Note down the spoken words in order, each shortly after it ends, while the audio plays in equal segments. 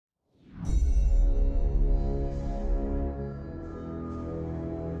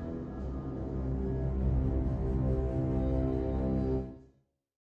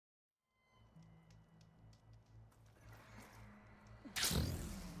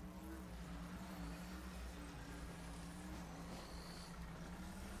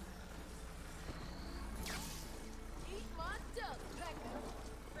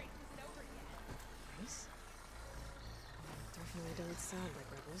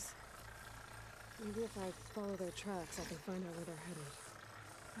rebels. Maybe if I follow their tracks, I can find out where they're headed.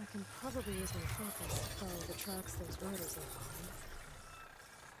 I can probably use my focus to follow the tracks those riders left behind.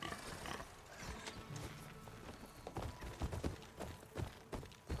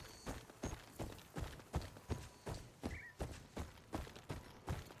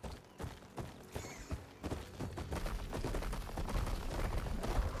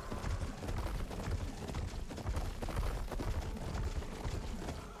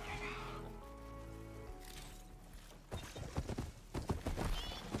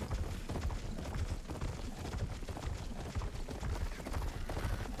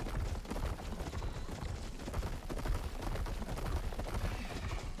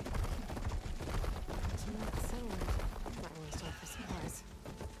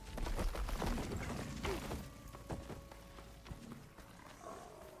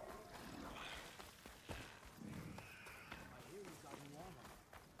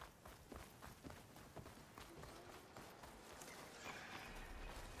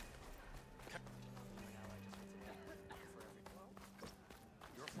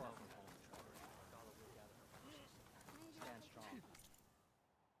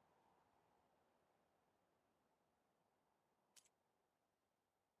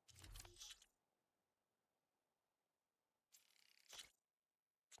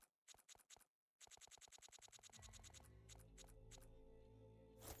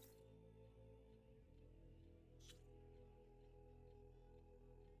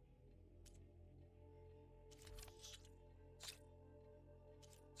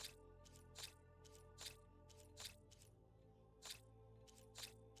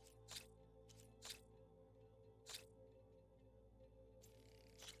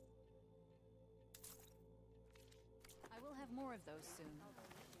 More of those soon.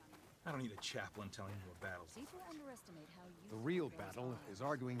 I don't need a chaplain telling me what battles. People underestimate how you. The real battle is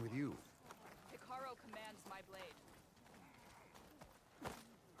arguing with you. Hikaru commands my blade.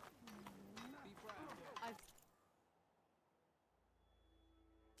 I've.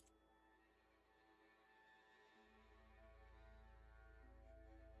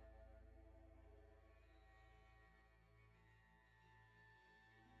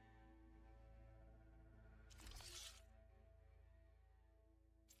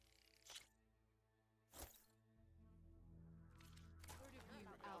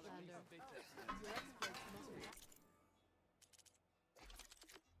 Outlander.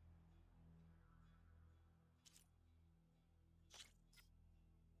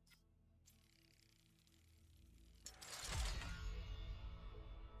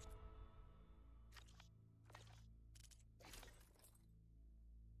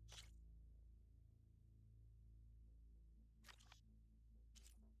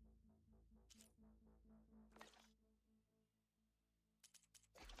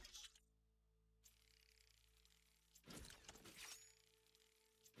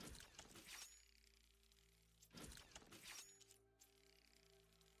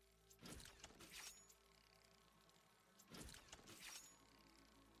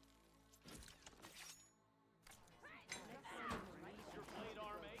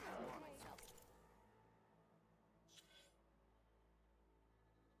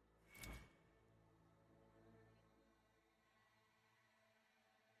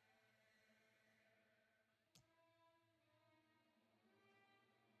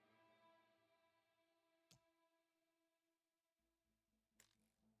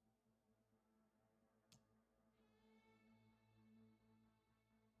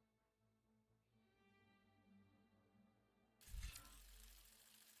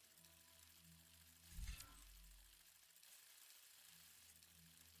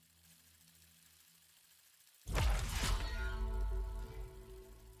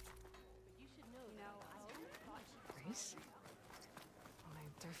 Your exploits must be. Grace? Well,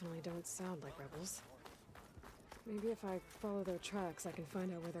 they definitely don't sound like rebels. Maybe if I follow their tracks, I can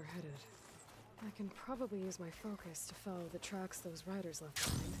find out where they're headed. I can probably use my focus to follow the tracks those riders left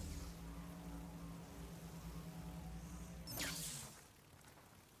behind.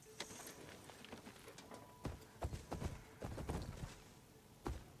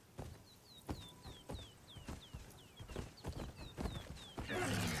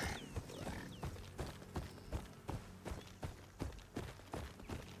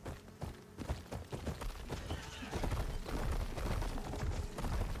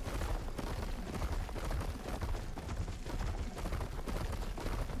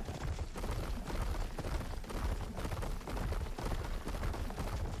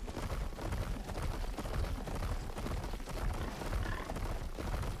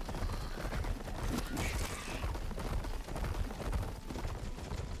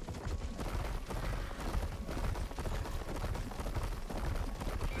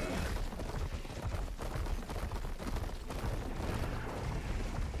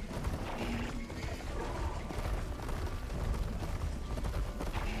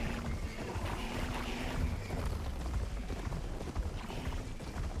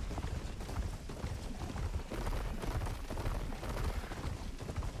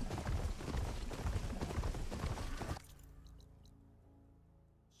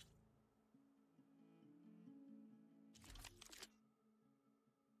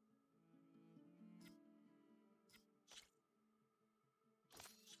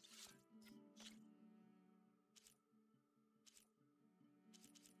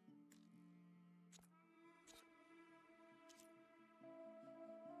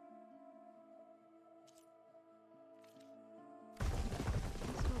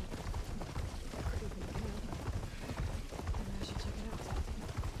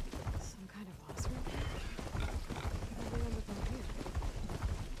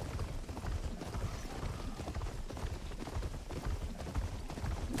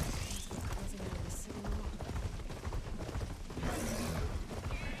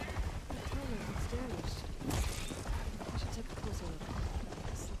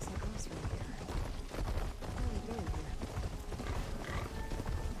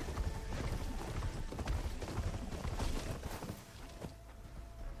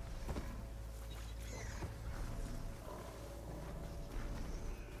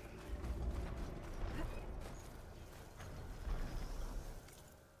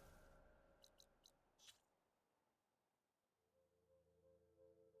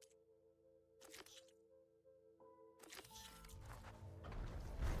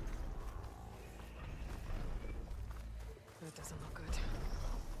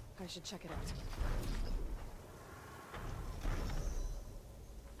 I should check it out.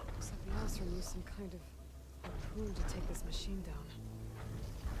 Looks like the Osram used some kind of harpoon to take this machine down.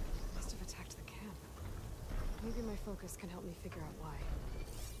 Must have attacked the camp. Maybe my focus can help me figure out why.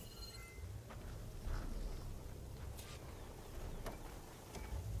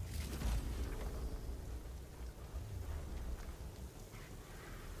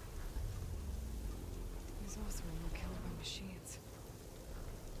 These Osram were killed by machines.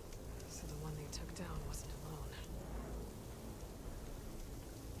 So the one they took down wasn't alone.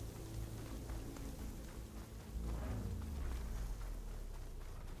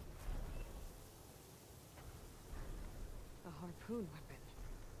 A harpoon weapon.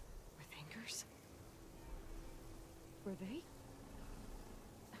 With anchors? Were they?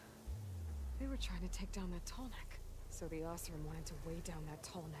 They were trying to take down that tall neck. So the Osram wanted to weigh down that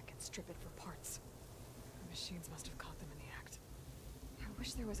tall neck and strip it for parts. The machines must have caught them in the act. I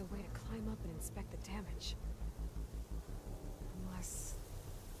wish there was a way to climb up and inspect the damage. Unless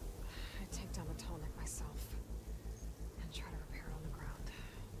I take down the tall neck myself and try to repair it on the ground.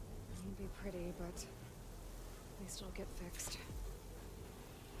 It won't be pretty, but at least it'll get fixed.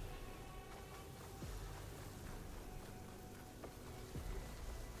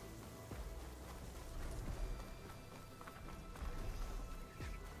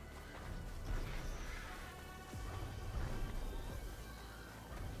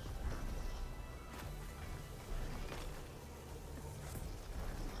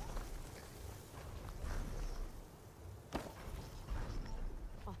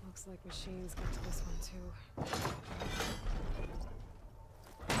 Looks like machines got to this one too.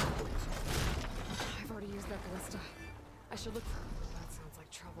 I've already used that ballista. I should look for... That sounds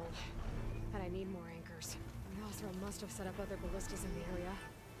like trouble. And I need more anchors. The Osram must have set up other ballistas in the area.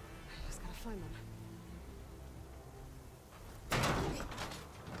 I just gotta find them.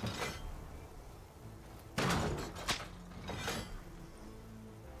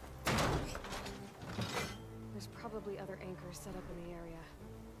 There's probably other anchors set up in the area.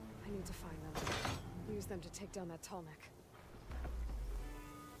 I need to find them. Use them to take down that tall neck.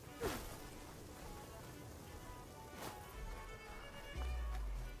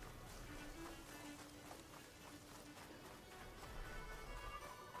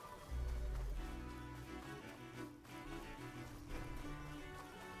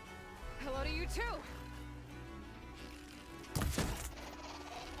 Hello to you too!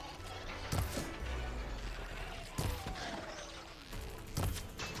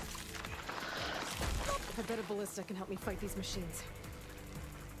 I bet a ballista can help me fight these machines.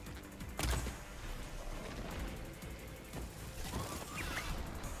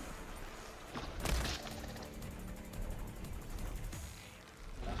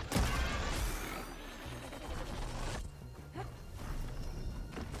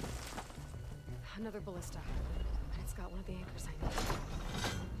 Another ballista. It's got one of the anchors I need.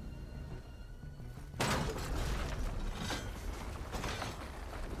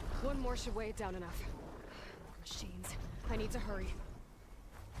 One more should weigh it down enough. Machines. I need to hurry.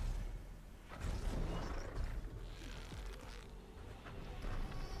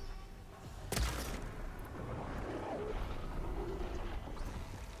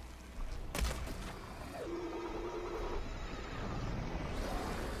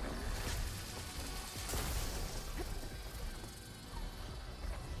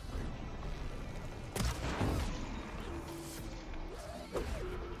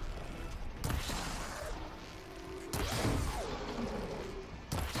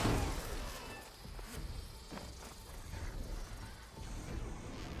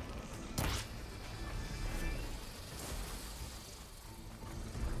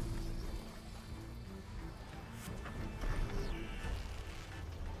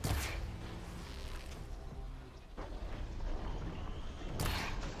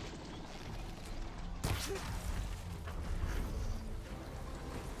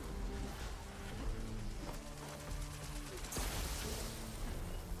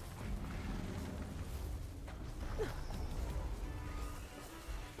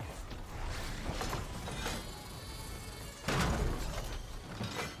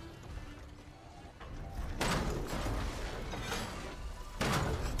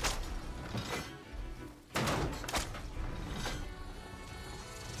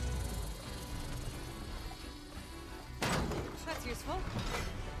 That's useful.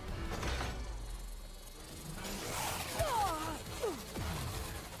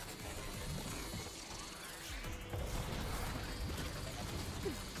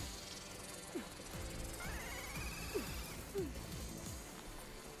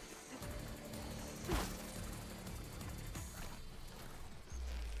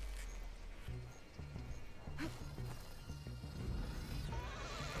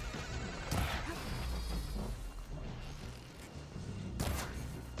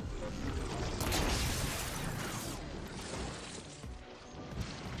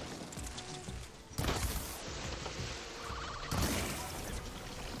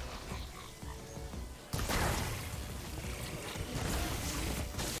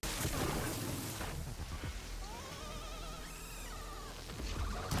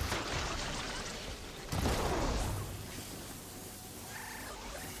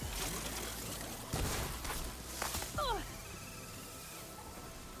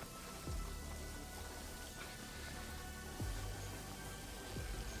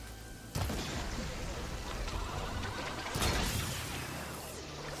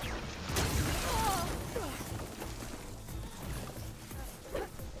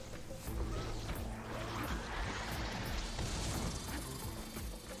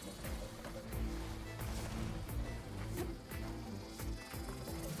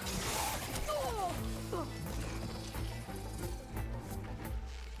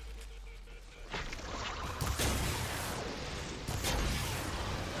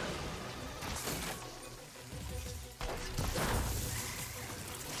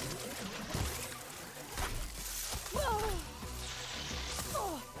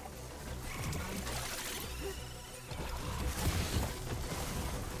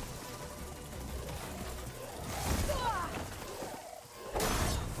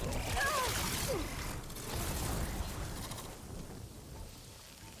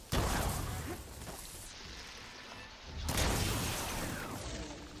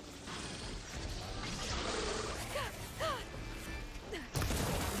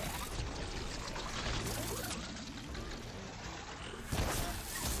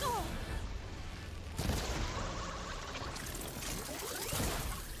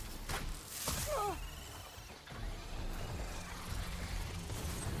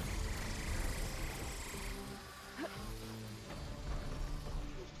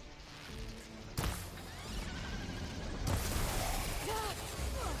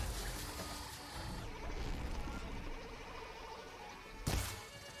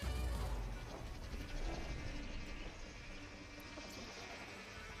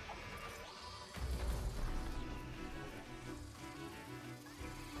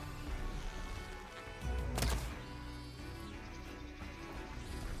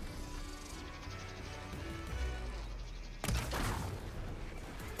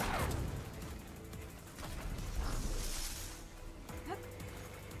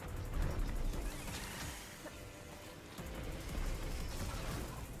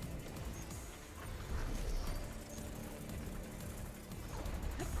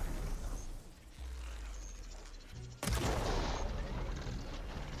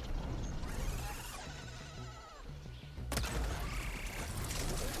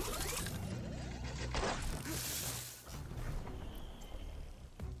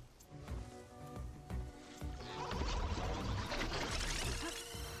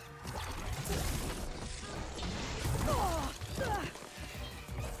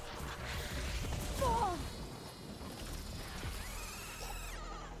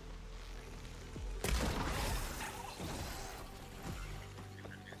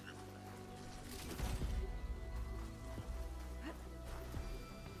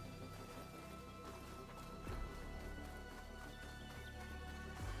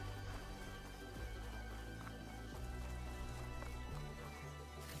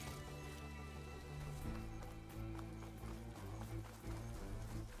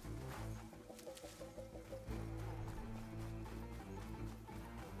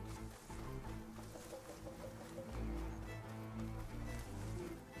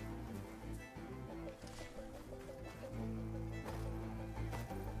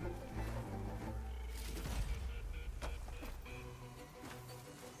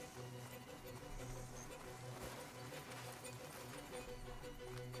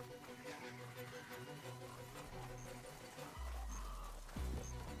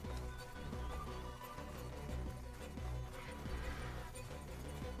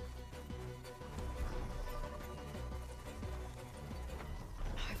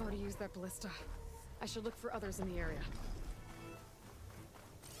 far to use that ballista. I should look for others in the area.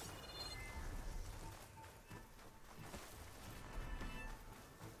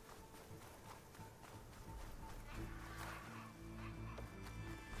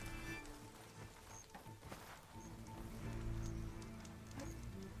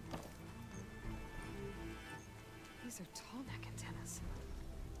 These are tall neck antennas.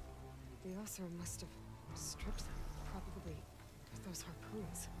 The Ossar must have stripped them, probably with those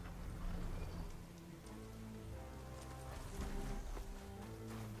harpoons.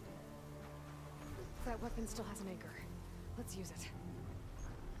 That weapon still has an anchor. Let's use it.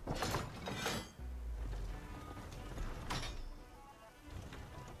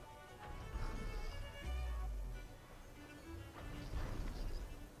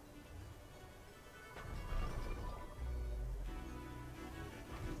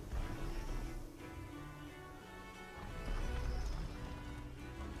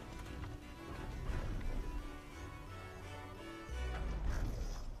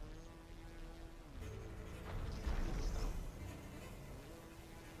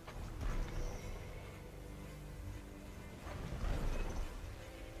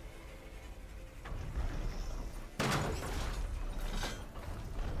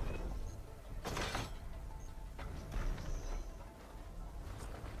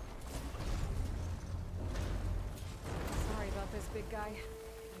 Big guy.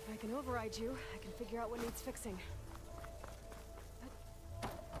 But if I can override you, I can figure out what needs fixing.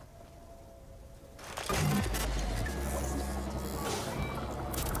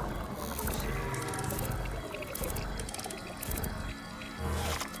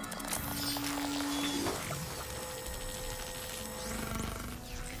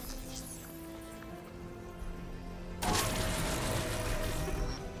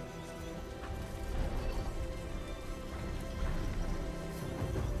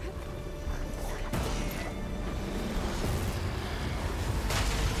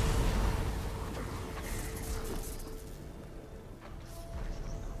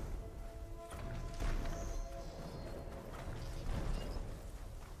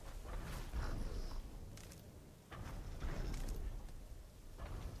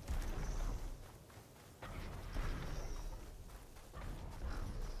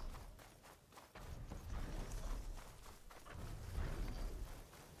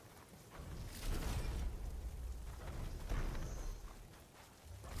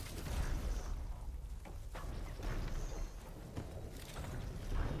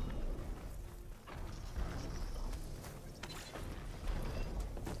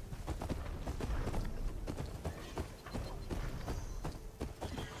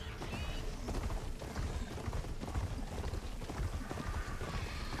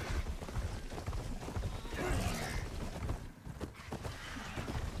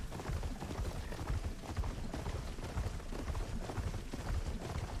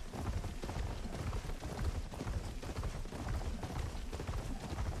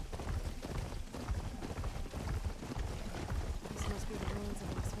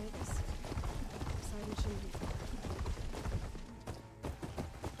 Poseidon shouldn't be far.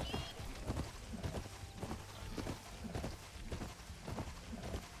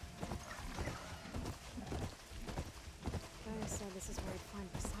 GAIA said this is where he'd find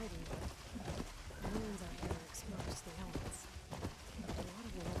Poseidon, but the ruins out here are exposed to the elements. A lot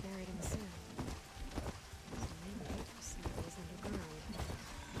of them are buried in the sand. So maybe Poseidon is underground.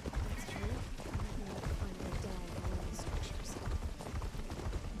 If that's true, I might be able to find a way down below these structures.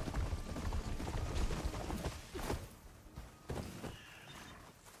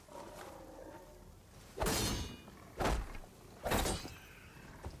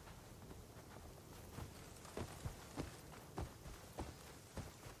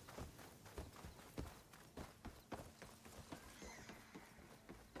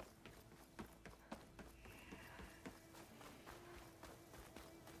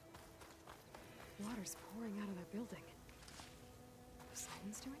 Water's pouring out of that building.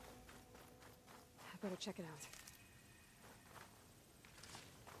 Poseidon's doing? I better check it out.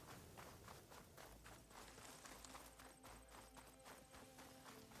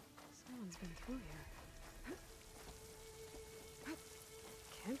 Someone's been through here.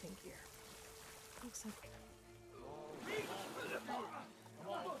 Camping gear. Looks like...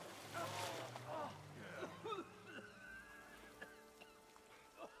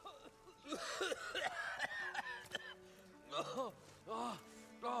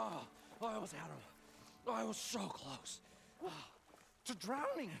 I almost had him. I was so close. To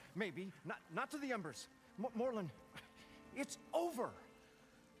drowning, maybe. Not to the embers. Morlun, it's over.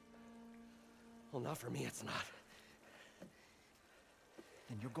 Well, not for me, it's not.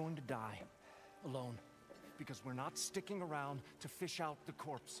 then you're going to die. Alone. Because we're not sticking around to fish out the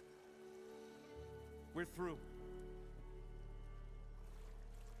corpse. We're through.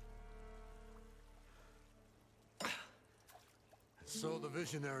 So the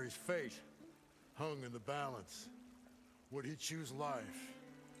visionary's fate hung in the balance. Would he choose life,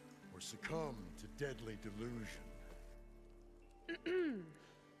 or succumb to deadly delusion?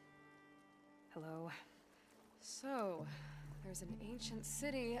 Hello. So, there's an ancient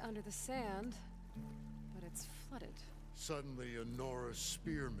city under the sand, but it's flooded. Suddenly a Nora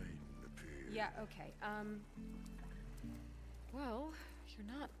spear maiden appeared. Yeah, okay, well,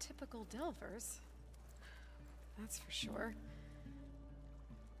 you're not typical Delvers. That's for sure.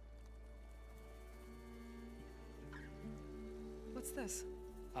 What's this?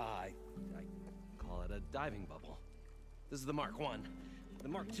 I call it a diving bubble. This is the Mark 1. The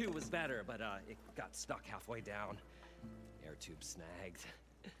Mark 2 was better, but it got stuck halfway down. Air tube snagged.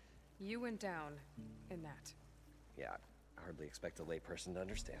 You went down in that. Yeah, I hardly expect a layperson to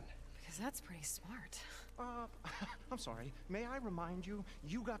understand. Because that's pretty smart. I'm sorry. May I remind you,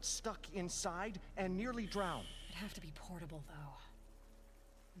 you got stuck inside and nearly drowned. It'd have to be portable, though.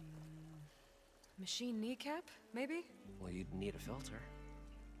 Machine kneecap, maybe? Well, you'd need a filter.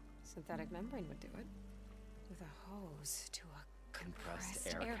 Synthetic membrane would do it. With a hose to a compressed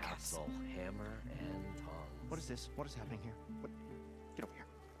Air capsule, hammer, and tongs. What is this? What is happening here? What? Get over here.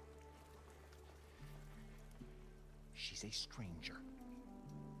 She's a stranger.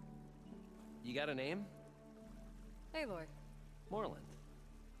 You got a name? Aloy. Moreland.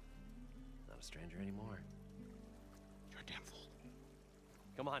 Not a stranger anymore. You're a damn fool.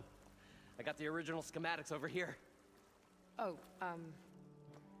 Come on. I got the original schematics over here. Oh,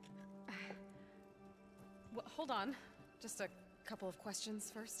 well, hold on. Just a couple of questions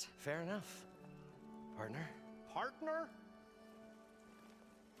first. Fair enough. Partner? Partner?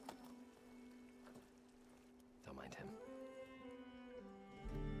 Don't mind him.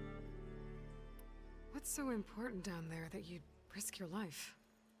 What's so important down there that you'd risk your life?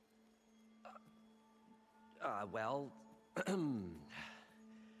 Well...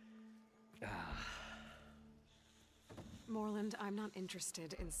 Moreland, I'm not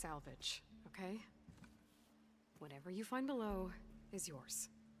interested in salvage, okay? Whatever you find below is yours.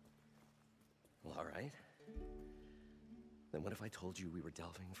 Well, all right. Then what if I told you we were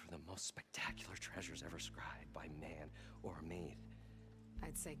delving for the most spectacular treasures ever scribed by man or maid?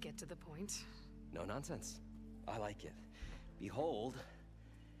 I'd say get to the point. No nonsense. I like it. Behold,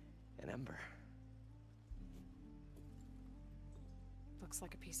 an ember. Looks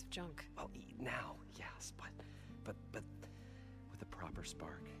like a piece of junk. Well, now, yes, but with a proper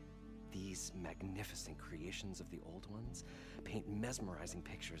spark. These magnificent creations of the old ones paint mesmerizing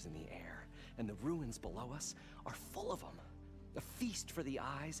pictures in the air, and the ruins below us are full of them. A feast for the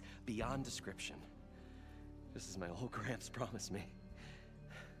eyes beyond description. Just as my old Gramps promised me.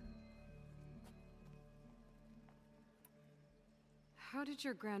 How did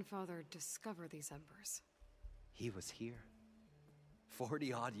your grandfather discover these embers? He was here.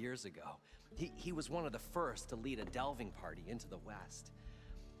 40-odd years ago. He was one of the first to lead a delving party into the West.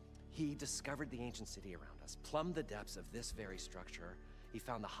 He discovered the ancient city around us, plumbed the depths of this very structure. He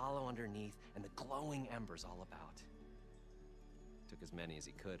found the hollow underneath and the glowing embers all about. Took as many as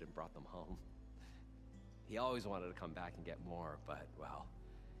he could and brought them home. He always wanted to come back and get more, but, well,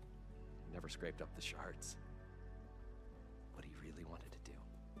 never scraped up the shards. What he really wanted to do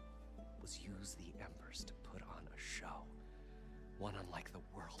was use the embers to put on a show. One unlike the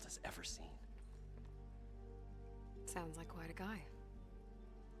world has ever seen. Sounds like quite a guy.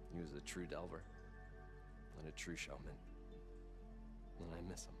 He was a true delver, and a true showman. And I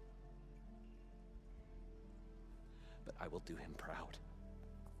miss him. But I will do him proud.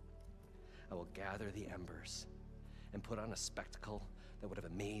 I will gather the embers and put on a spectacle that would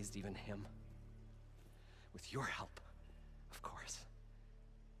have amazed even him. With your help, of course.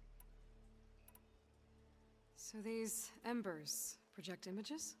 So these embers project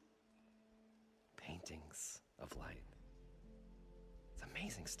images? Paintings of light. It's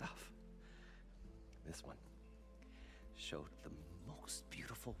amazing stuff. This one showed the most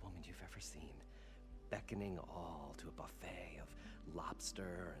beautiful woman you've ever seen, beckoning all to a buffet of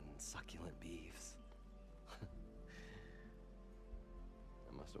lobster and succulent beefs.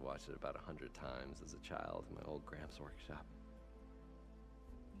 I must have watched it about 100 times as a child in my old Gramps' workshop.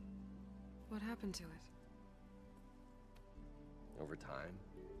 What happened to it? Over time,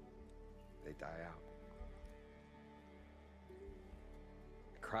 they die out.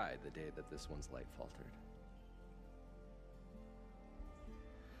 I cried the day that this one's light faltered.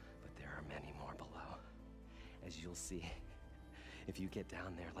 But there are many more below. As you'll see, if you get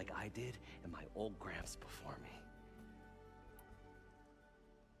down there like I did and my old Gramps before me.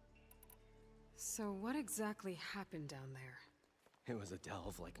 So what exactly happened down there? It was a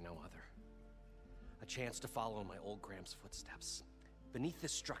delve like no other. A chance to follow my old Gramps' footsteps. Beneath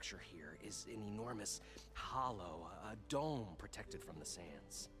this structure here is an enormous hollow, a dome protected from the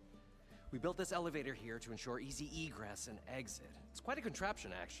sands. We built this elevator here to ensure easy egress and exit. It's quite a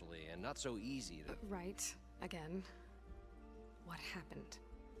contraption, actually, and not so easy to... Right. Again. What happened?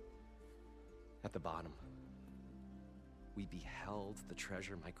 At the bottom, we beheld the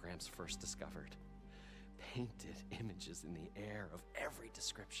treasure my Gramps first discovered. Painted images in the air of every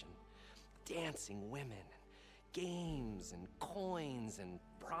description. Dancing women, games and coins and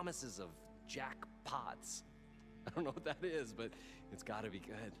promises of jackpots. I don't know what that is, but it's gotta be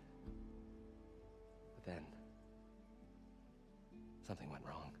good. But then, something went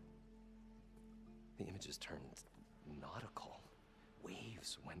wrong. The images turned nautical.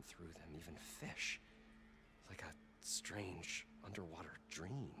 Waves went through them, even fish. It's like a strange underwater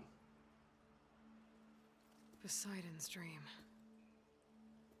dream. Poseidon's dream.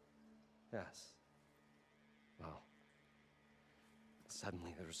 Yes. Well,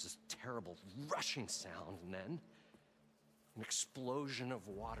 suddenly there was this terrible rushing sound, and then an explosion of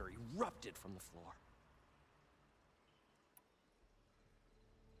water erupted from the floor.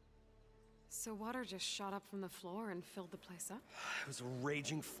 So water just shot up from the floor and filled the place up? It was a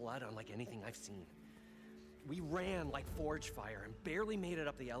raging flood unlike anything I've seen. We ran like forge fire and barely made it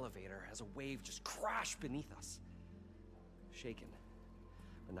up the elevator as a wave just crashed beneath us. Shaken,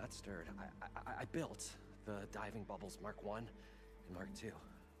 but not stirred, I built the diving bubbles Mark I and Mark II.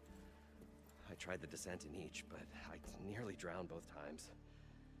 I tried the descent in each, but I nearly drowned both times.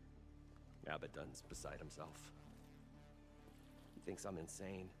 Abaddon's beside himself. He thinks I'm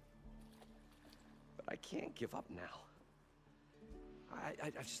insane. But I can't give up now.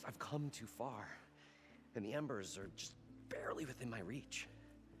 I've come too far. And the embers are just barely within my reach.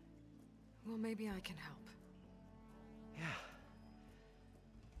 Well, maybe I can help. Yeah.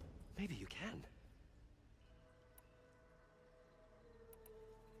 Maybe you can.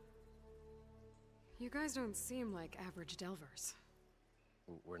 You guys don't seem like average delvers.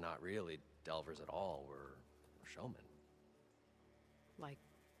 We're not really delvers at all. We're showmen. Like,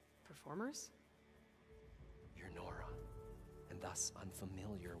 performers? You're Nora, and thus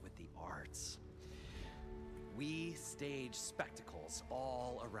unfamiliar with the arts. We stage spectacles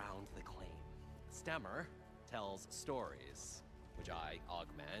all around the claim. Stemmer tells stories, which I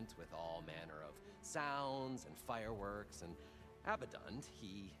augment with all manner of sounds and fireworks, and Abaddon,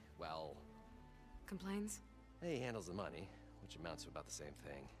 he, well... Complains? He handles the money, which amounts to about the same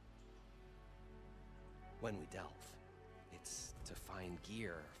thing. When we delve, it's to find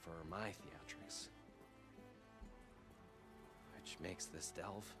gear for my theatrics. Which makes this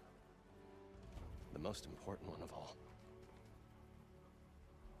delve the most important one of all.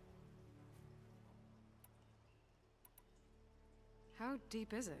 How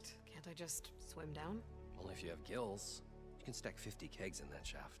deep is it? Can't I just swim down? Only if you have gills. You can stack 50 kegs in that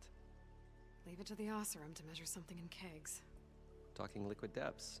shaft. Leave it to the Oseram to measure something in kegs. Talking liquid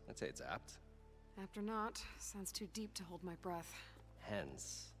depths, I'd say it's apt. Apt or not, sounds too deep to hold my breath.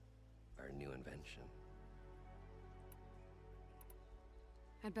 Hence, our new invention.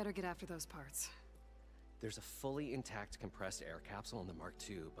 I'd better get after those parts. There's a fully intact compressed air capsule in the Mark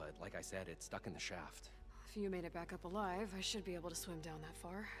II, but like I said, it's stuck in the shaft. If you made it back up alive, I should be able to swim down that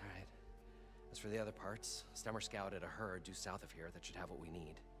far. All right. As for the other parts, Stemmer scouted a herd due south of here that should have what we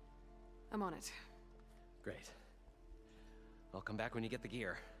need. I'm on it. Great. I'll come back when you get the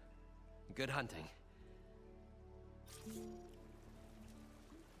gear. Good hunting.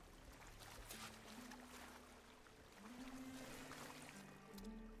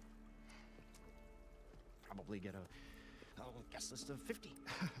 Probably get a guest list of 50.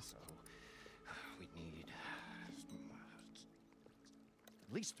 So we need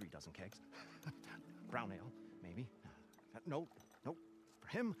at least 3 dozen kegs. Brown ale, maybe. No. For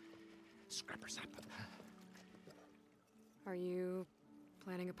him, scrapper sap. Are you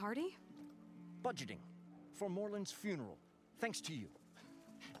planning a party? Budgeting for Moreland's funeral, thanks to you.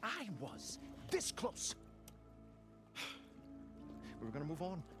 I was this close. We were gonna move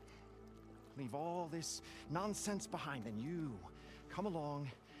on. Leave all this nonsense behind, and you come along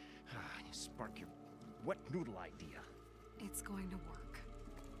and you spark your wet noodle idea. It's going to work.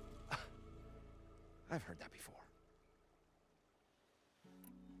 I've heard that before.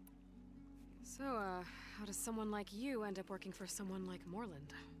 So, how does someone like you end up working for someone like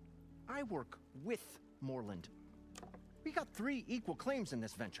Moreland? I work with Moreland. We got 3 equal claims in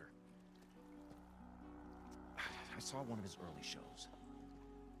this venture. I saw one of his early shows.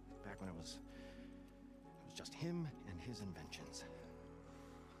 Back when it was just him and his inventions.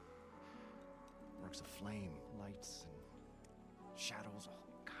 Works of flame, lights, and shadows, all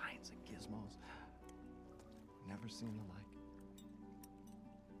kinds of gizmos. Never seen the like.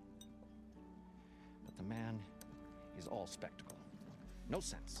 But the man is all spectacle. No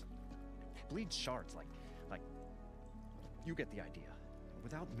sense. Bleeds shards like you get the idea.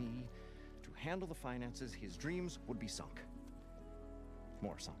 Without me to handle the finances, his dreams would be sunk.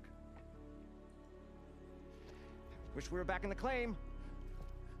 More sunk. Wish we were back in the claim.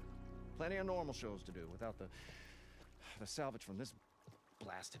 Plenty of normal shows to do without the salvage from this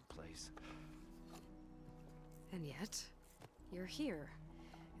blasted place. And yet, you're here,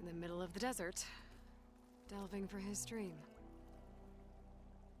 in the middle of the desert, delving for his dream.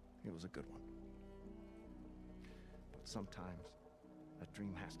 It was a good one. But sometimes, that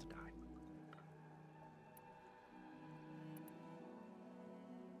dream has to die.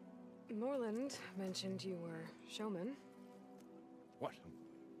 Morland mentioned you were showman. What?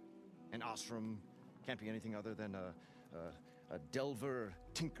 An ostrom can't be anything other than a delver,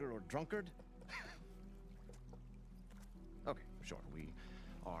 tinker, or drunkard? Okay, sure, we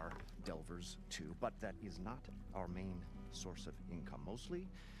are delvers too, but that is not our main source of income. Mostly,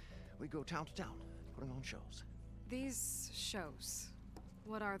 we go town to town, putting on shows. These shows,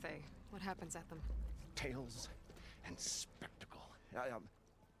 what are they? What happens at them? Tales and spectacle.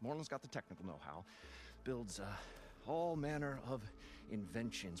 Moreland's got the technical know-how. Builds all manner of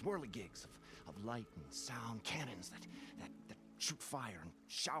inventions, whirligigs of light and sound, cannons that shoot fire, and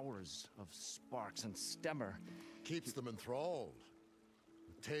showers of sparks, and stemmer. Keeps them enthralled.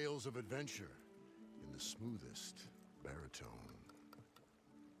 With tales of adventure in the smoothest baritone.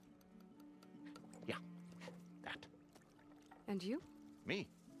 Yeah, that. And you? Me?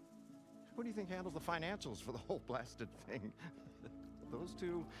 Who do you think handles the financials for the whole blasted thing? Those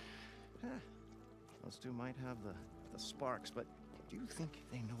two might have the sparks, but do you think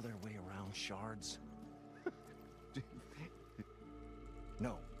they know their way around shards?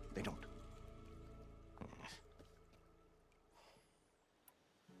 No, they don't.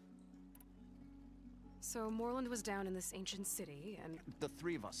 So Morland was down in this ancient city, and... The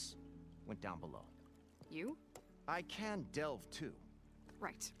three of us went down below. You? I can delve, too.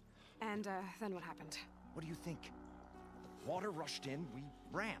 Right. And, then what happened? What do you think? Water rushed in, we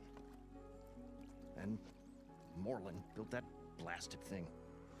ran. And Morland built that blasted thing.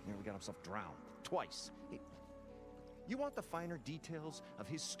 Nearly got himself drowned. Twice. You want the finer details of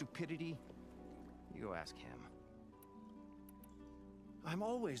his stupidity? You go ask him. I'm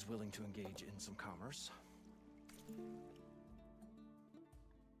always willing to engage in some commerce.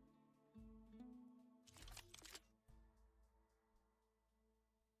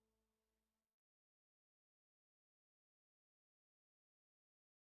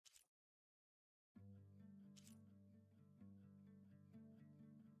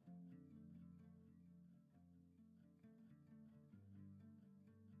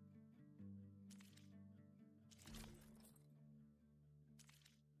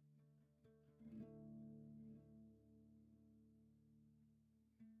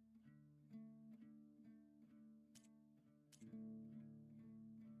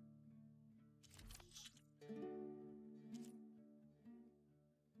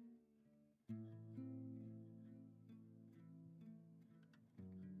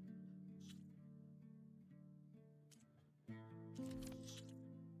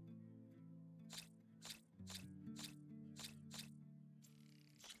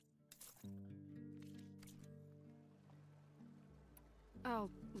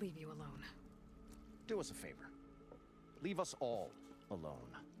 I'll leave you alone. Do us a favor. Leave us all alone.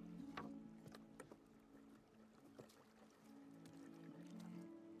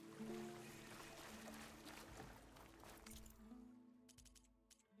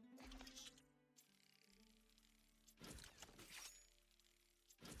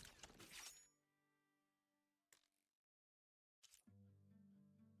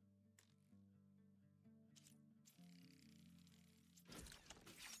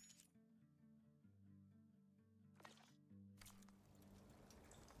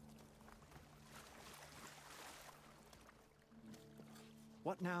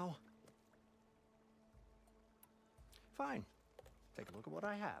 What now? Fine. Take a look at what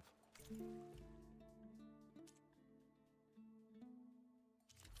I have.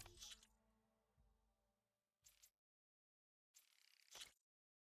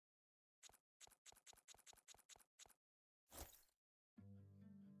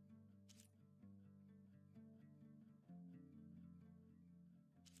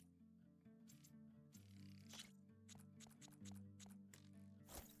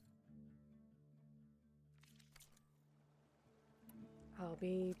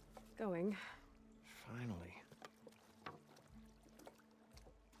 be going. Finally.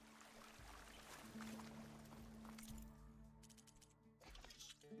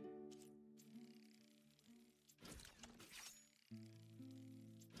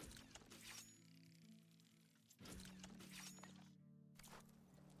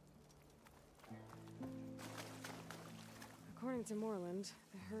 According to Moreland,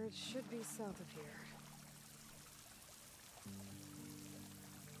 the herd should be south of here.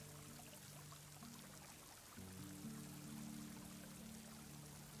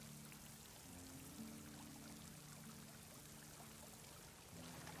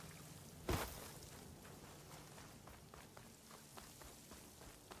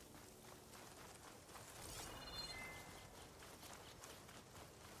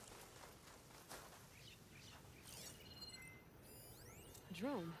 A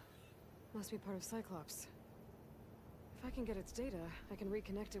drone. Must be part of Cyclops. If I can get its data, I can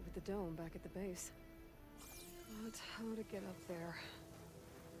reconnect it with the dome back at the base. But how to get up there?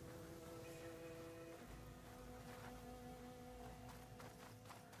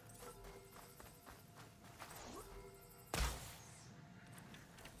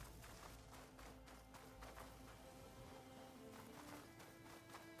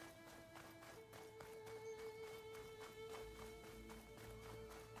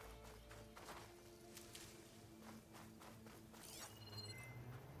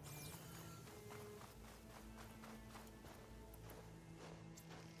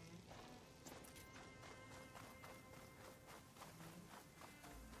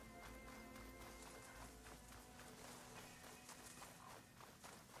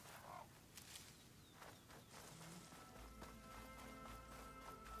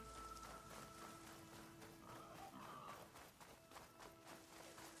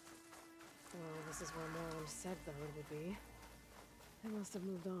 Well, this is where Moreland said the herd would be. They must have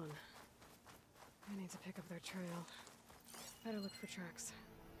moved on. I need to pick up their trail. Better look for tracks.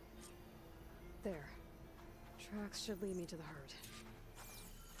 There. Tracks should lead me to the herd.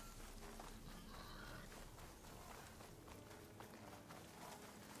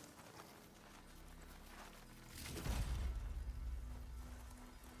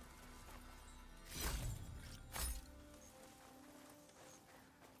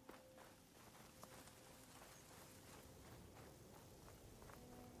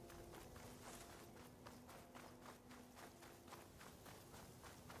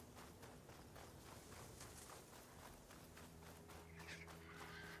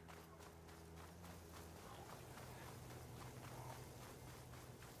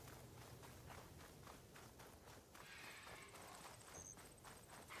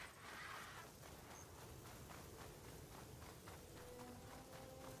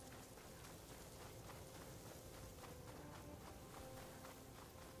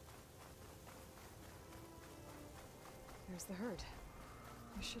 There's the herd.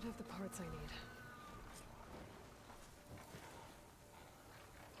 I should have the parts I need.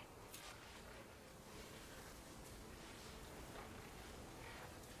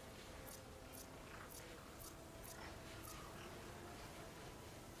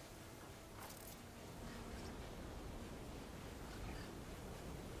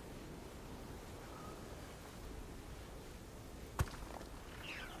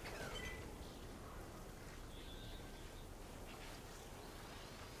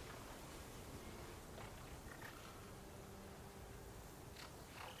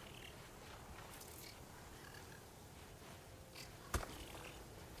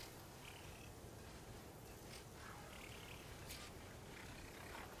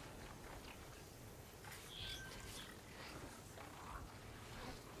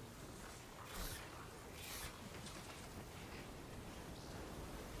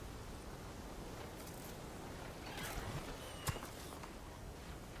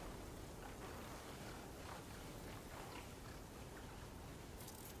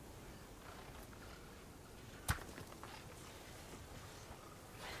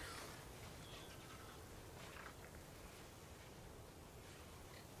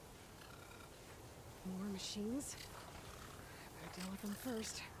 More machines? I better deal with them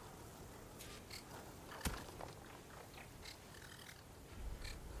first.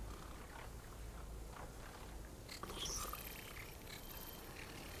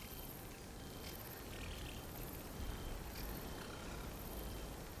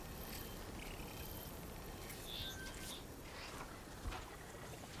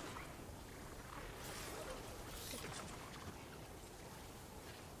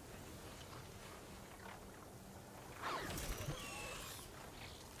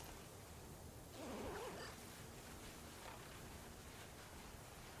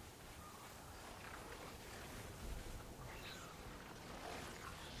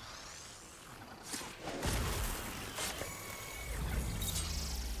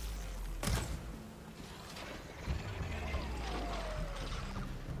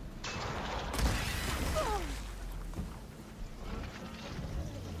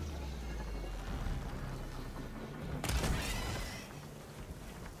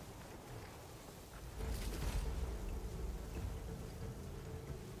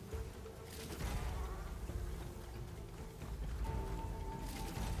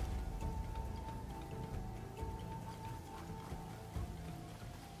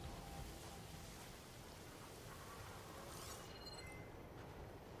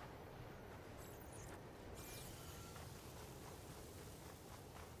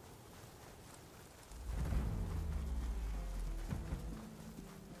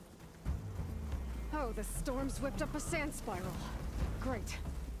 Oh, the storm's whipped up a sand spiral. Great.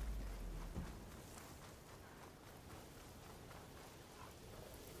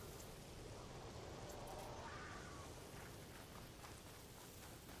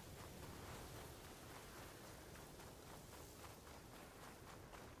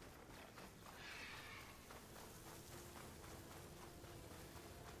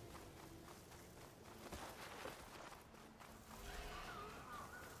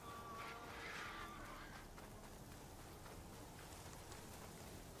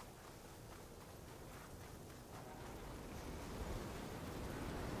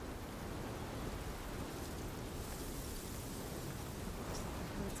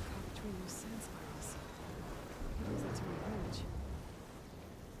 Between those sand spirals. What is that to my village?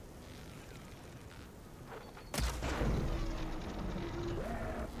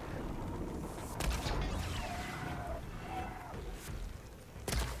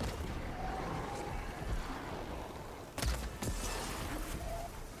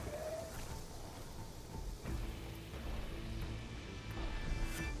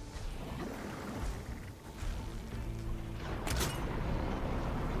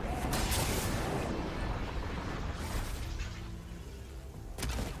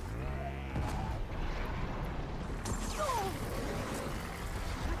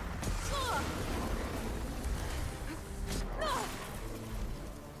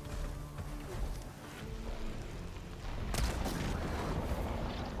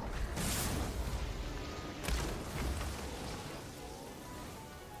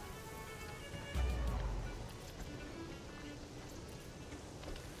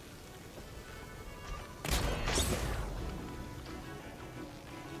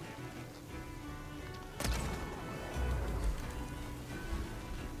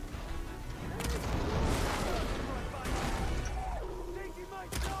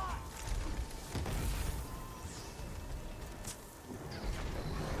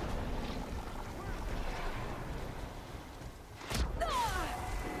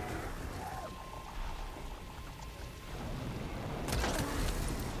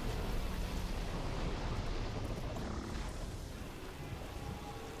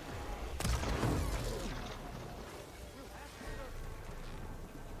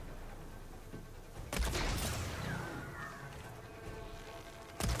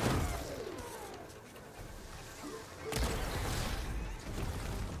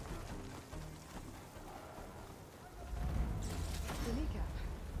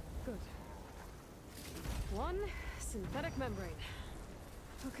 One synthetic membrane.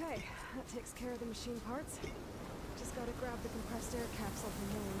 Okay, that takes care of the machine parts. Just gotta grab the compressed air capsule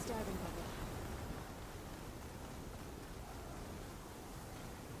from Nolan's diving bubble.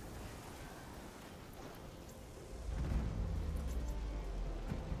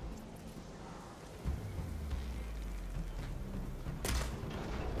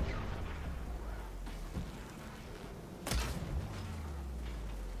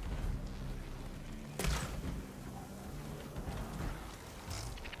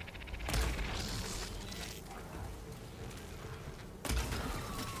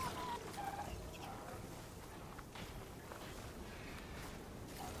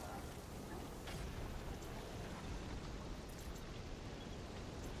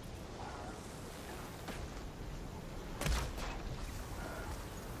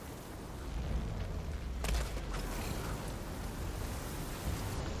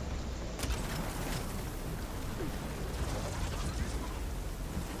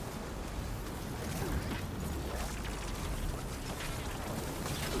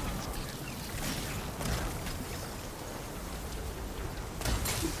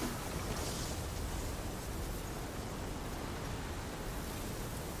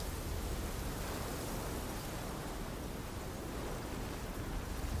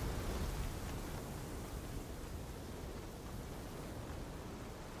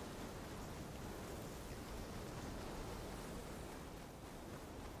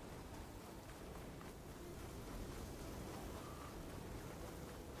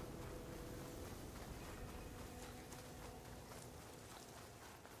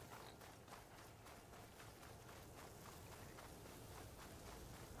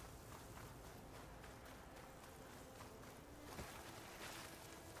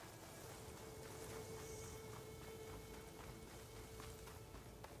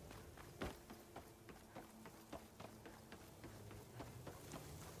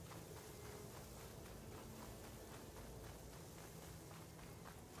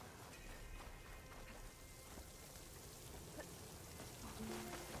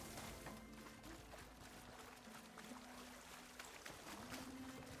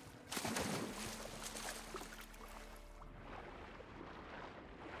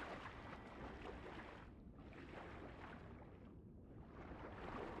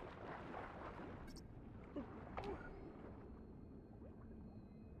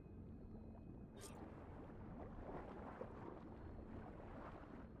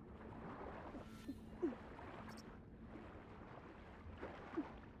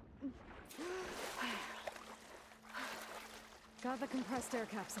 got the compressed air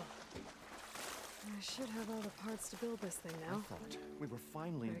capsule. I should have all the parts to build this thing now. I thought we were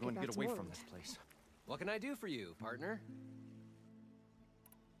finally Better going to get get back to away from Morland. this place. What can I do for you, partner?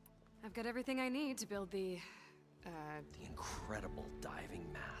 I've got everything I need to build the Incredible diving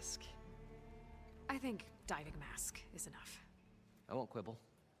mask. I think diving mask is enough. I won't quibble.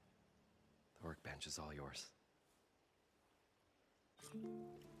 The workbench is all yours.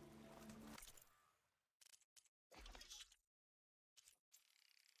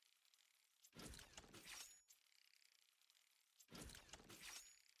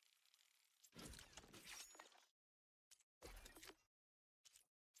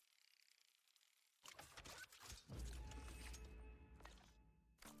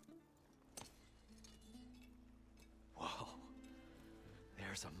 Whoa.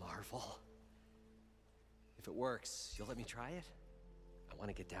 There's a marvel. If it works, you'll let me try it? I want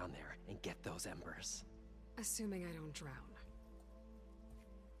to get down there and get those embers. Assuming I don't drown.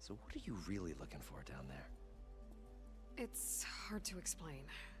 So what are you really looking for down there? It's hard to explain.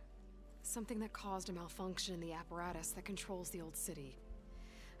 Something that caused a malfunction in the apparatus that controls the old city.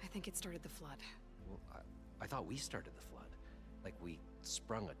 I think it started the flood. Well, I thought we started the flood. Like we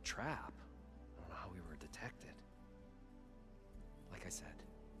sprung a trap. I don't know how we were detected. Like I said,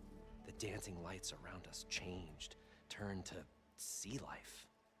 the dancing lights around us changed, turned to sea life.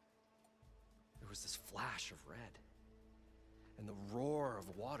 There was this flash of red, and the roar of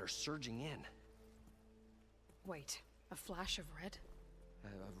water surging in. Wait, a flash of red? A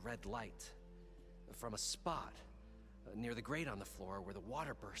red light from a spot near the grate on the floor where the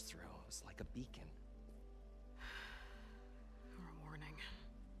water burst through. It was like a beacon. Or a warning.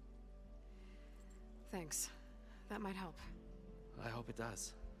 Thanks. That might help. I hope it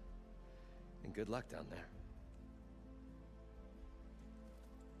does. And good luck down there.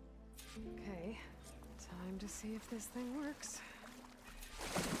 Okay, time to see if this thing works.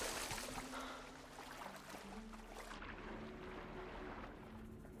 So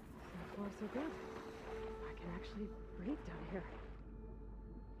far, so good. I can actually breathe down here.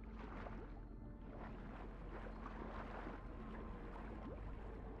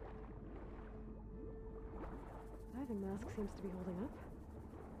 Diving mask seems to be holding up.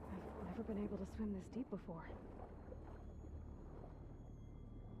 I've never been able to swim this deep before.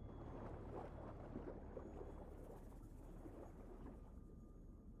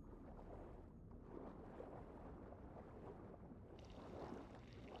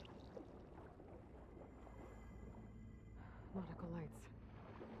 Nautical lights.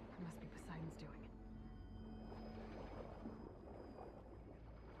 It must be Poseidon's doing.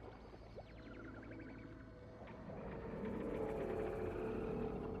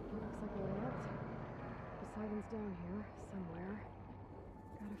 That looks like a way out. Poseidon's down here, somewhere.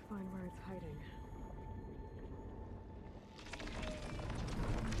 Gotta find where it's hiding.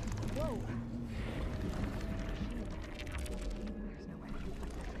 Whoa! There's no way I can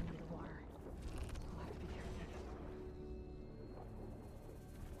fight that thing underwater. I'll have to be careful.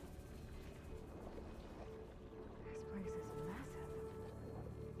 This place is massive.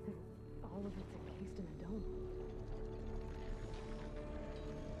 All of it's encased in a dome.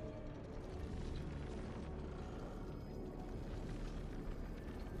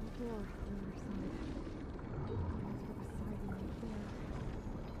 Door on the other side. That's for Poseidon right there.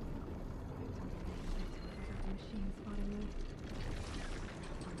 I don't think I got the machine spotting me.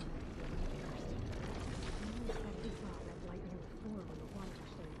 First. Like we saw red light near the floor when the water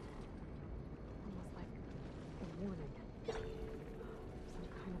rushed in. Almost like a warning. Some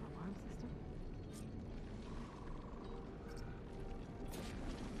kind of alarm system?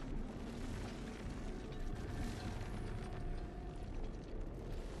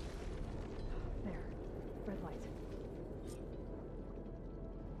 There. Red light.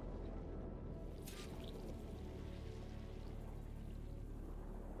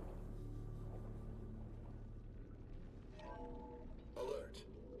 Alert.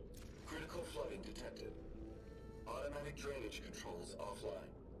 Critical flooding detected. Automatic drainage controls offline.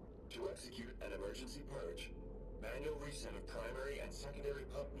 To execute an emergency purge, manual reset of primary and secondary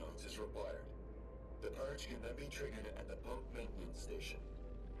pump nodes is required. The purge can then be triggered at the pump maintenance station.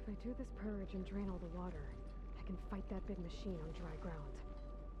 If I do this purge and drain all the water, I can fight that big machine on dry ground.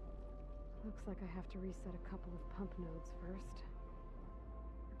 Looks like I have to reset a couple of pump nodes first.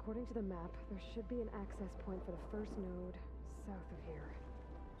 According to the map, there should be an access point for the first node south of here.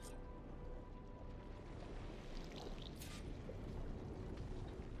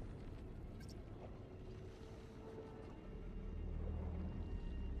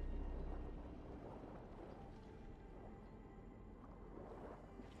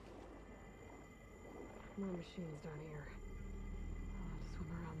 More machines down here.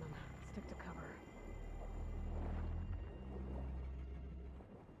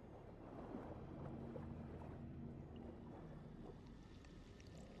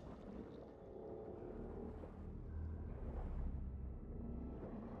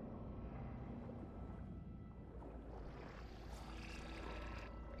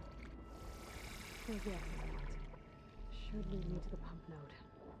 There's the access point. Should lead me to the pump node.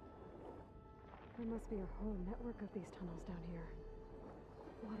 There must be a whole network of these tunnels down here.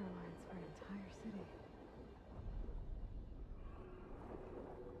 Water lines for an entire city.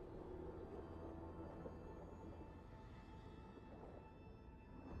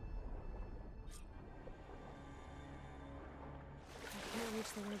 I can't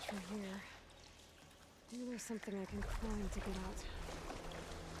reach the ledge from here. Maybe there's something I can climb to get out.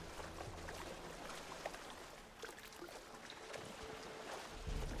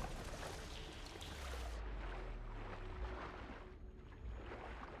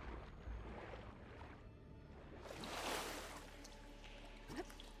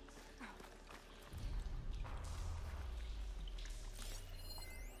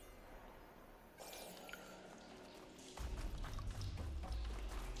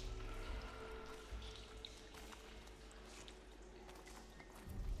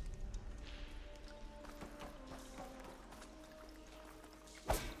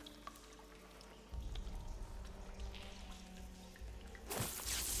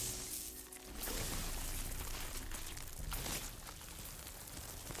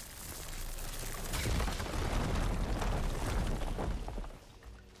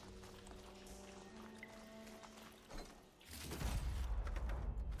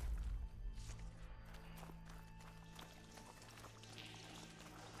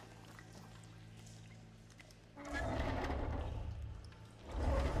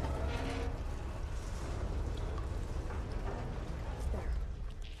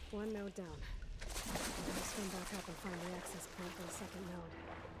 One node down. I'll swim back up and find the access point for the second node.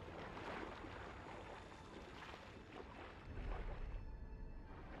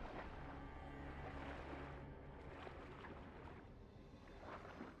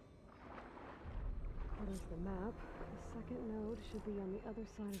 According to the map, the second node should be on the other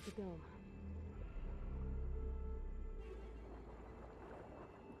side of the dome.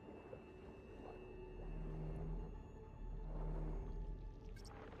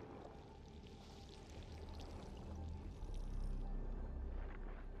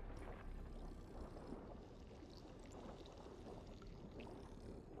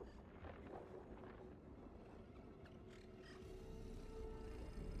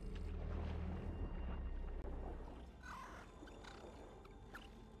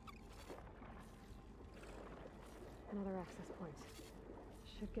 Another access point.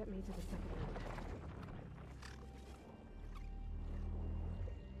 Should get me to the second node.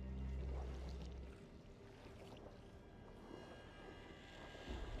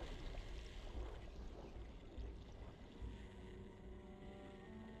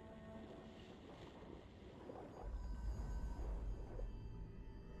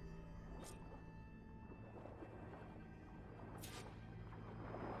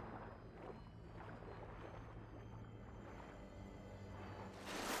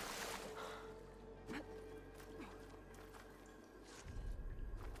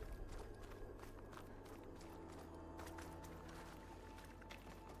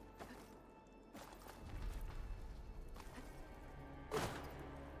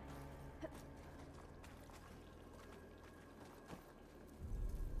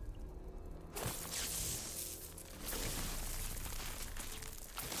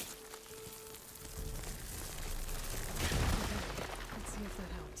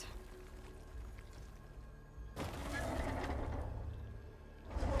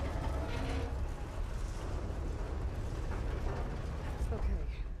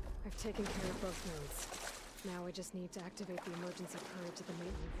 Taken care of both nodes. Now I just need to activate the emergency purge at the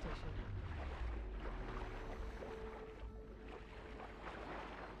maintenance station.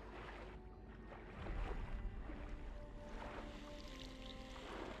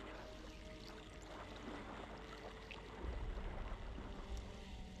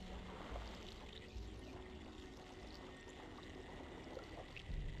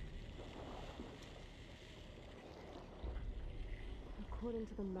 According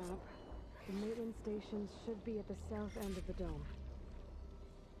to the map, the maintenance stations should be at the south end of the dome.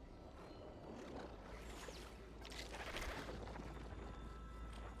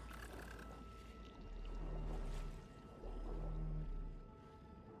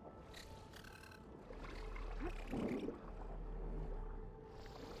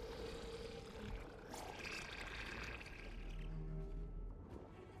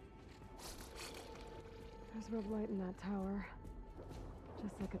 There's red light in that tower.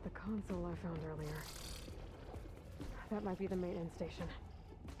 Just like at the console I found earlier. That might be the maintenance station.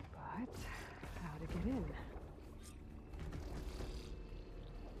 But how to get in?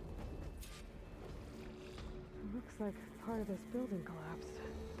 Looks like part of this building collapsed.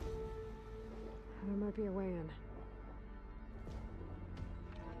 might be a way in.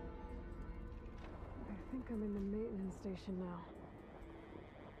 I think I'm in the maintenance station now.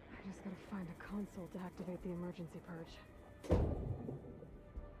 I just gotta find a console to activate the emergency purge.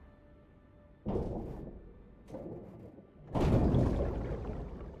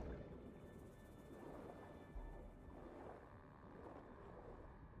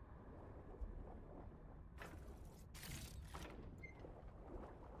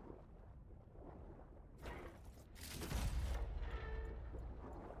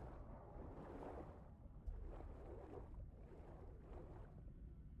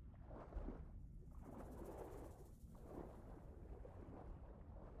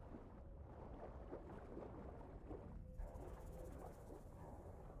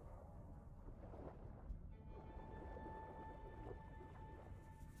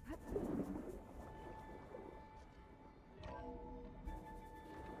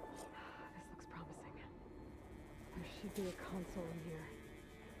 This looks promising. There should be a console in here.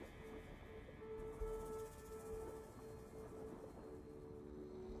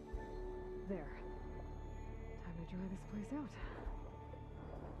 There. Time to dry this place out.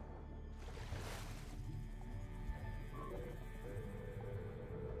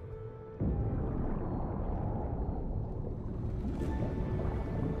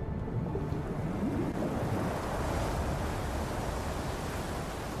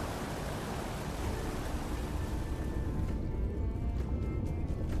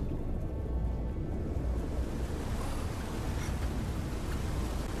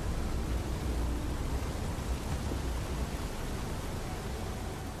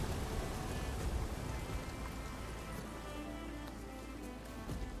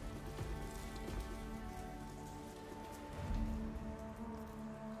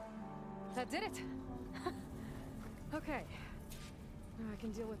 That did it! Okay. Now I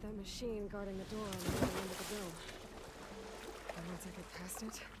can deal with that machine guarding the door on the other end of the dome. And once I get past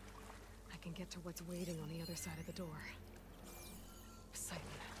it, I can get to what's waiting on the other side of the door. Poseidon.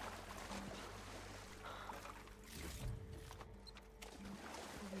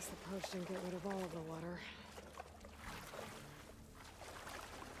 At least the purge didn't get rid of all of the water.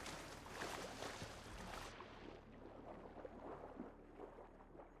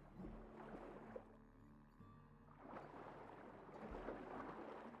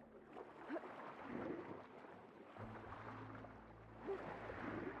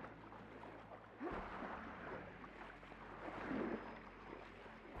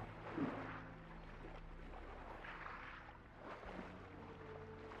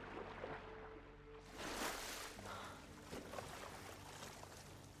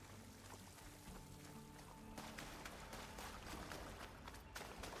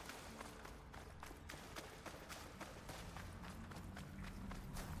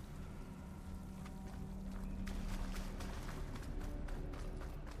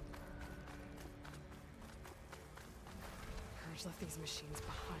 Left these machines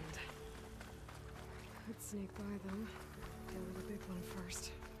behind. Could sneak by them. Deal with the big one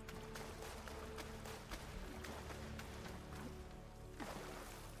first.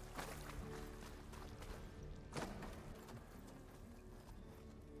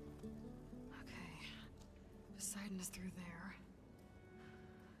 Okay. Poseidon is through there.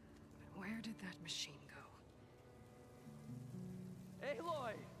 But where did that machine go?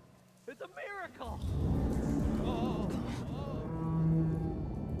 Aloy! It's a miracle!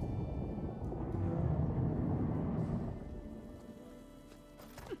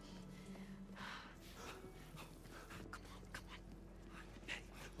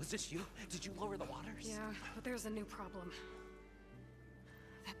 Was this you? Did you lower the waters? Yeah, but there's a new problem.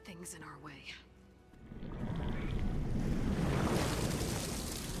 That thing's in our way.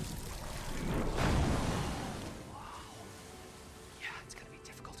 Wow. Yeah, it's gonna be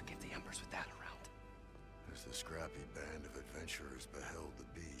difficult to get the embers with that around. As the scrappy band of adventurers beheld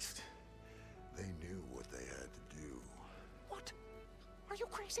the beast, they knew what they had to do. What? Are you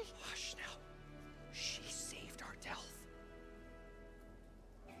crazy? Hush now. She saved our Delph.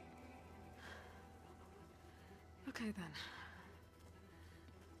 Okay then.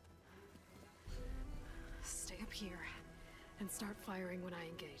 Stay up here and start firing when I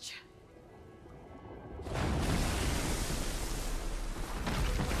engage.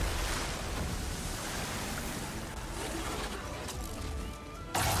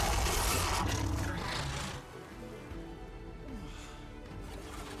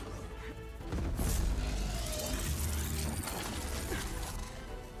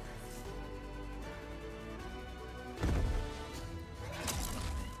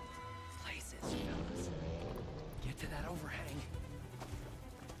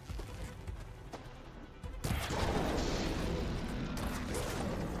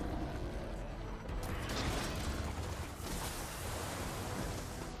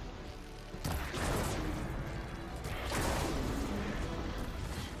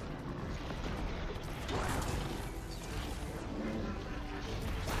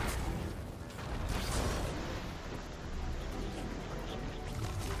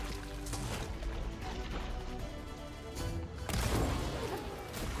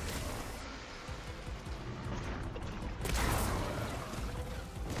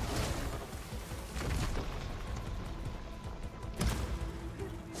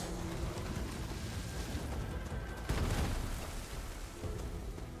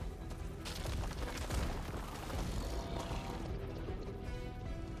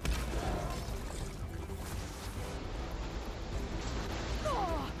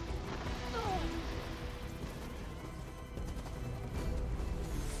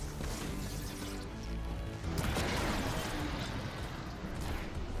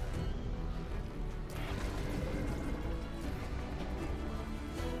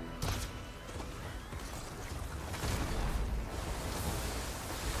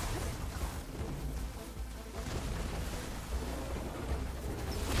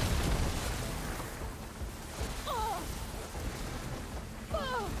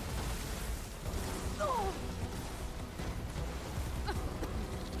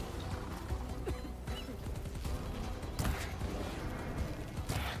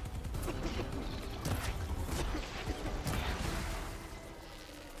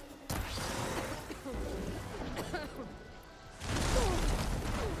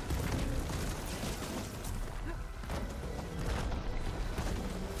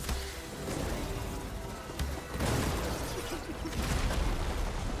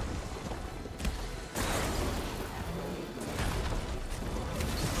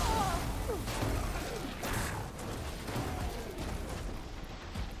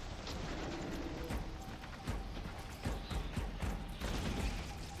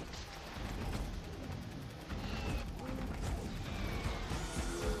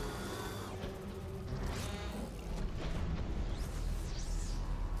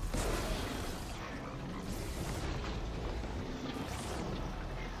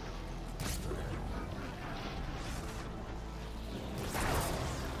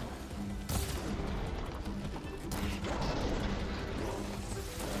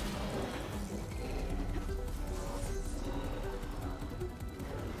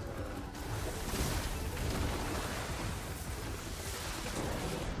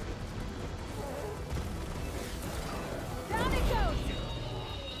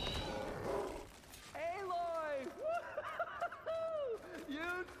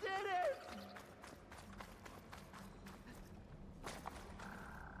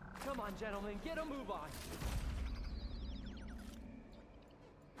 Come on, gentlemen, get a move on.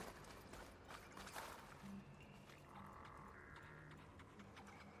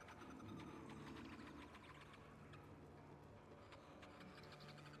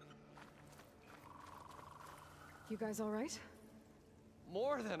 You guys all right?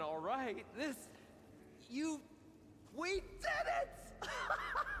 More than all right. We did it!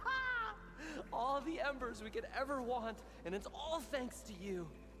 All the embers we could ever want, and it's all thanks to you.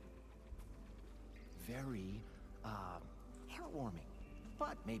 Very, heartwarming.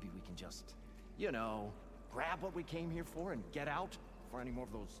 But maybe we can just, you know, grab what we came here for and get out before any more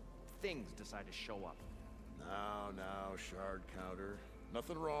of those things decide to show up. Now, shard counter.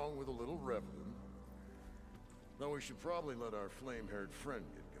 Nothing wrong with a little reveling. Though we should probably let our flame-haired friend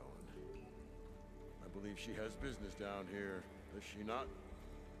get going. I believe she has business down here, does she not?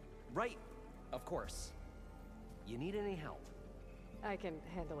 Right, of course. You need any help? I can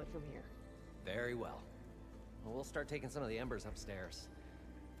handle it from here. Very well. Well, we'll start taking some of the embers upstairs.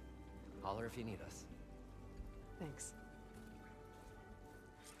 Holler if you need us. Thanks.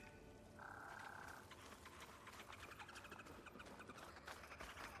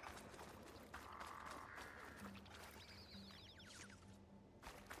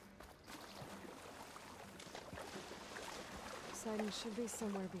 Poseidon should be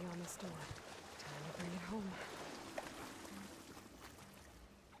somewhere beyond this door. Time to bring it home.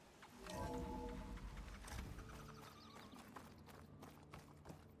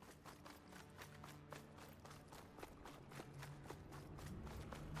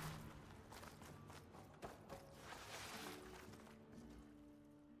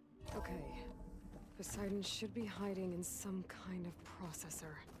 Okay. Poseidon should be hiding in some kind of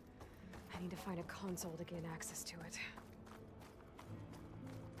processor. I need to find a console to gain access to it.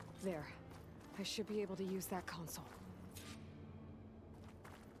 There. I should be able to use that console.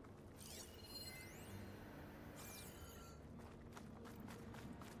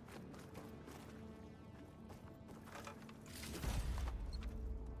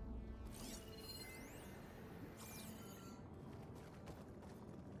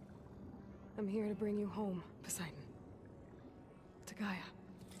 I'm here to bring you home, Poseidon. To Gaia.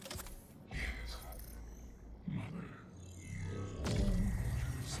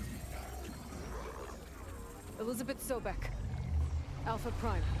 Elizabeth Sobek. Alpha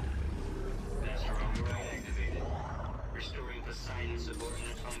Prime. Master override activated. Restoring Poseidon's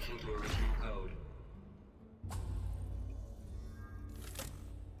subordinate function to original code.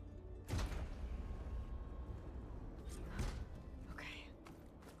 Okay.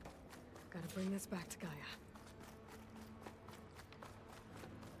 Gotta bring this back to Gaia.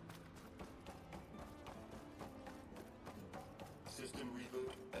 System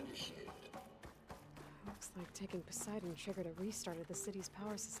reboot initiated. Looks like taking Poseidon triggered a restart of the city's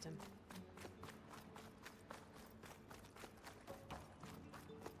power system.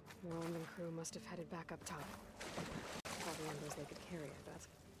 World and crew must have headed back up top. All the embers they could carry, I bet.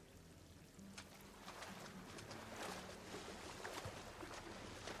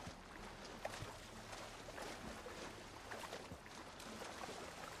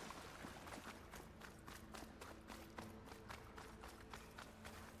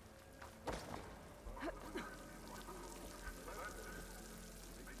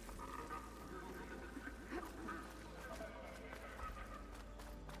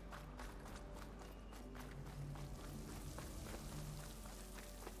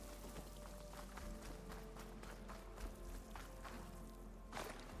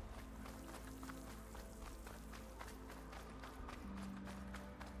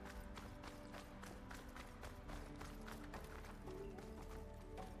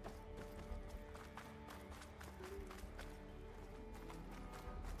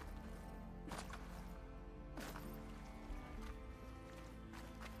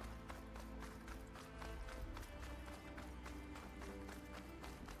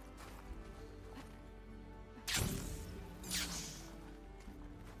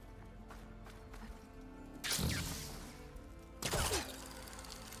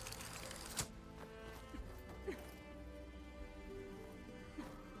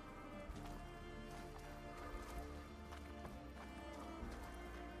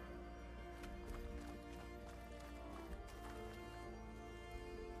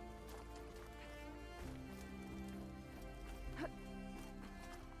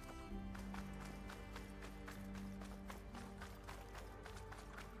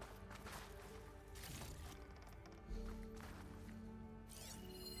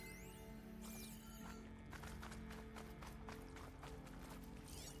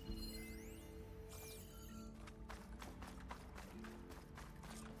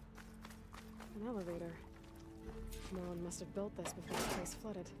 elevator. Moreland must have built this before the place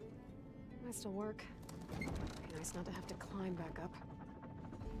flooded. Might still work. Be nice not to have to climb back up.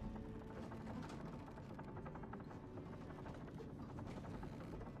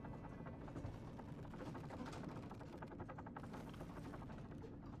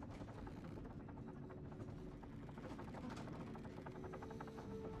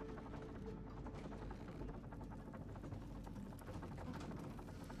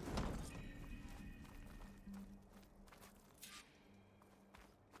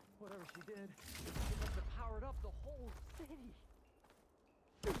 Whatever she did, she must have powered up the whole city.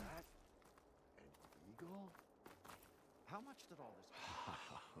 That an eagle? How much did all this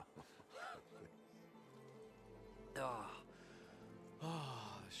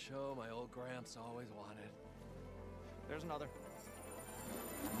Show my old Gramps always wanted. There's another.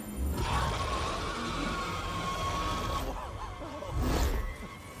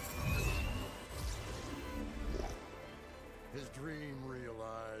 His dream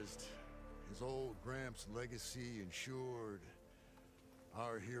realized, his old Gramps' legacy ensured.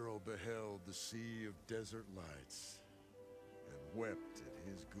 Our hero beheld the sea of desert lights and wept at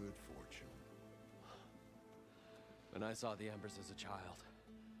his good fortune. When I saw the embers as a child,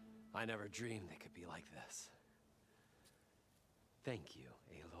 I never dreamed they could be like this. Thank you,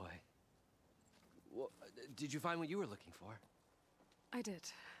 Aloy. Well, did you find what you were looking for? I did.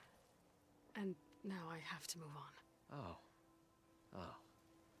 And now I have to move on. Oh. Well,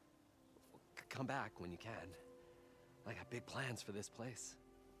 come back when you can. I got big plans for this place.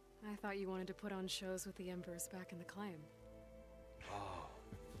 I thought you wanted to put on shows with the Embers back in the claim. Oh,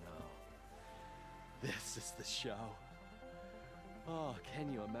 no. This is the show. Oh,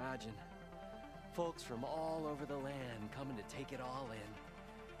 can you imagine? Folks from all over the land coming to take it all in.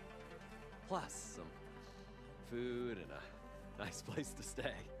 Plus, some food and a nice place to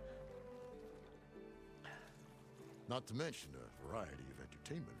stay. Not to mention a variety of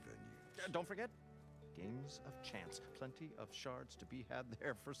entertainment venues. Don't forget, games of chance. Plenty of shards to be had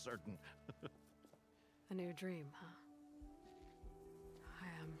there for certain. A new dream, huh?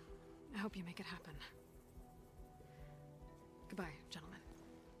 I hope you make it happen. Goodbye, gentlemen.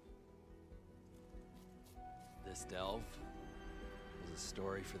 This delve was a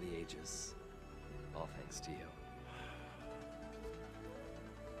story for the ages. All thanks to you.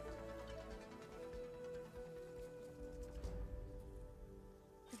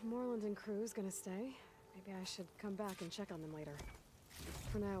 If Moreland and crew's gonna stay, maybe I should come back and check on them later.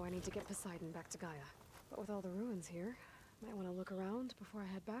 For now, I need to get Poseidon back to Gaia. But with all the ruins here, I might want to look around before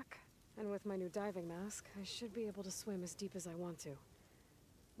I head back. And with my new diving mask, I should be able to swim as deep as I want to.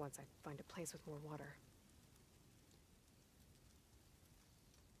 Once I find a place with more water.